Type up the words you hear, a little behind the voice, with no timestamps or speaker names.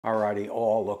Alrighty,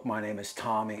 all look, my name is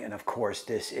Tommy, and of course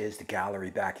this is the Gallery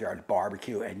Backyard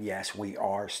Barbecue, and yes, we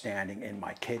are standing in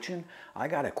my kitchen. I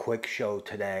got a quick show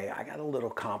today. I got a little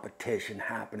competition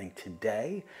happening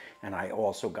today, and I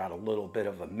also got a little bit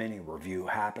of a mini review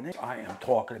happening. I am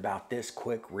talking about this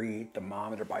quick read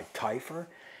thermometer by Typhur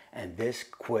and this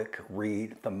quick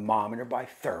read thermometer by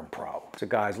Thermopro. So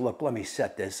guys, look, let me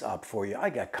set this up for you. I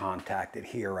got contacted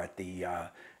here at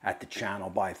the channel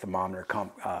by thermometer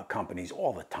companies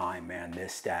all the time, man.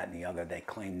 This, that, and the other. They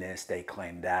claim this, they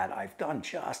claim that. I've done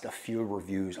just a few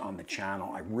reviews on the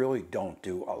channel. I really don't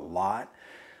do a lot.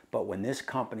 But when this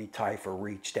company, Typhur,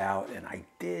 reached out, and I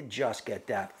did just get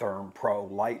that Thermopro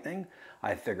Lightning,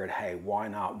 I figured, hey, why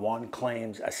not? One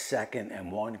claims a second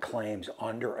and one claims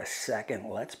under a second.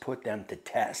 Let's put them to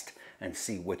test and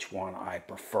see which one I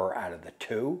prefer out of the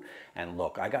two. And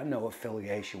look, I got no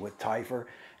affiliation with Typhur,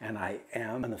 and I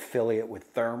am an affiliate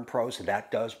with Thermopro, so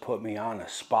that does put me on a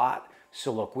spot.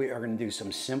 So look, we are going to do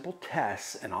some simple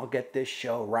tests, and I'll get this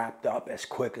show wrapped up as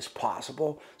quick as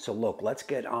possible. So look, let's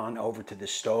get on over to the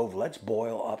stove. Let's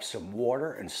boil up some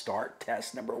water and start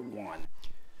test number one.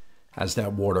 As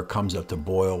that water comes up to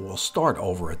boil, we'll start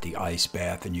over at the ice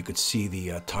bath, and you could see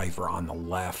the Typhur on the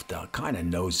left kind of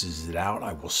noses it out.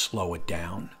 I will slow it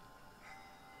down,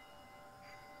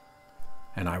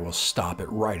 and I will stop it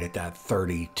right at that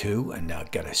 32 and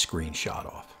get a screenshot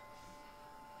off.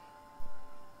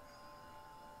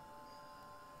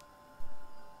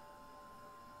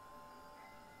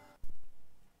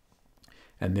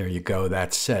 And there you go.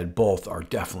 That said, both are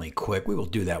definitely quick. We will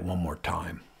do that one more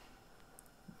time.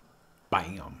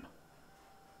 Bam.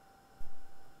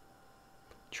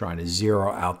 Trying to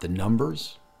zero out the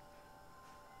numbers.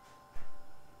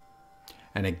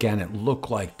 And again, it looked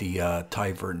like the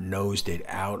Typhur nosed it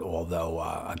out, although,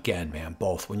 again, man,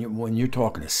 both, when you're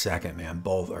talking a second, man,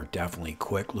 both are definitely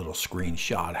quick. Little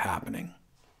screenshot happening.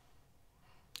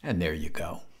 And there you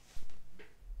go.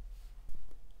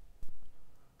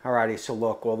 Alrighty, so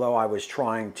look, although I was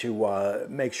trying to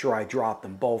make sure I dropped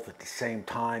them both at the same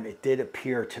time, it did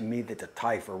appear to me that the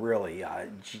Typhur really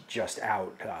just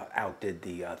outdid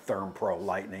the Thermopro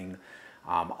Lightning.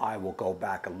 I will go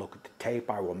back and look at the tape.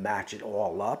 I will match it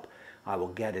all up. I will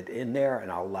get it in there,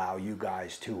 and I'll allow you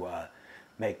guys to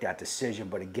make that decision.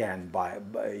 But again, by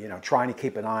trying to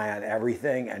keep an eye on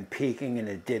everything and peeking, and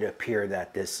it did appear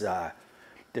that this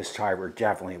Typhur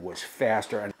definitely was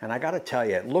faster. And I got to tell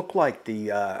you, it looked like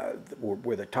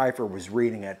where the Typhur was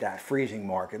reading at that freezing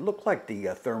mark, it looked like the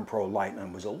Thermopro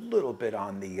Lightning was a little bit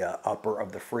on the upper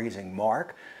of the freezing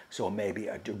mark, so maybe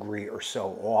a degree or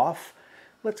so off.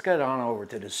 Let's get on over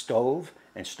to the stove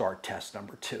and start test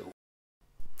number two.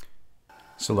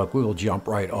 So look, we will jump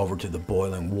right over to the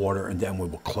boiling water, and then we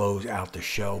will close out the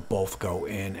show. Both go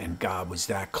in, and God, was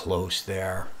that close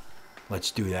there.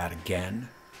 Let's do that again.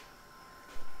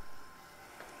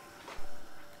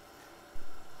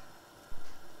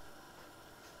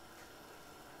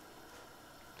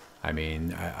 I mean,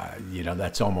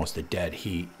 that's almost a dead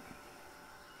heat.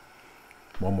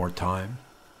 One more time.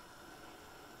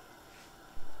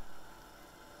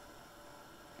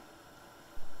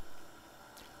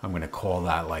 I'm going to call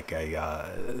that like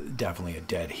definitely a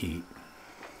dead heat.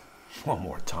 One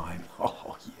more time.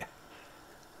 Oh, yeah.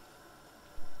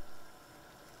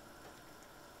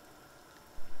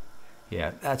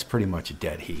 Yeah, that's pretty much a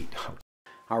dead heat.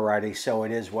 Alrighty, so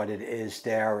it is what it is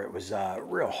there. It was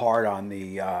real hard on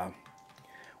the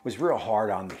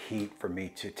heat for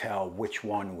me to tell which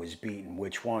one was beating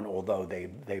which one, although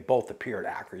they both appeared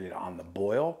accurate on the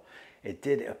boil. It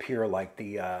did appear like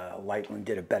the Lightning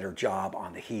did a better job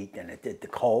on the heat than it did the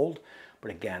cold. But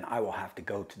again, I will have to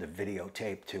go to the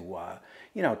videotape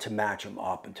to match them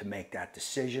up and to make that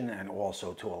decision, and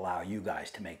also to allow you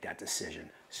guys to make that decision.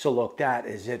 So look, that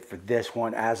is it for this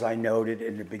one. As I noted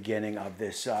in the beginning of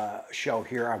this show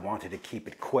here, I wanted to keep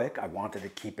it quick. I wanted to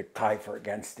keep it Typhur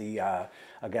against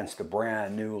the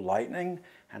brand new Lightning,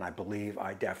 and I believe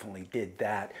I definitely did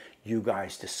that. You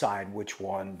guys decide which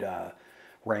one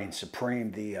reigns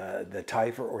supreme, the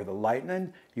Typhur or the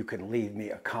Lightning. You can leave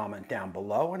me a comment down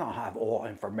below, and I'll have all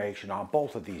information on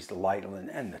both of these, the Lightning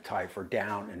and the Typhur,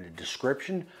 down in the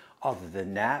description. Other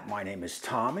than that, my name is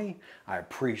Tommy. I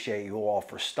appreciate you all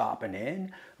for stopping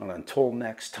in, and until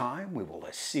next time, we will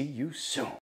see you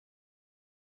soon.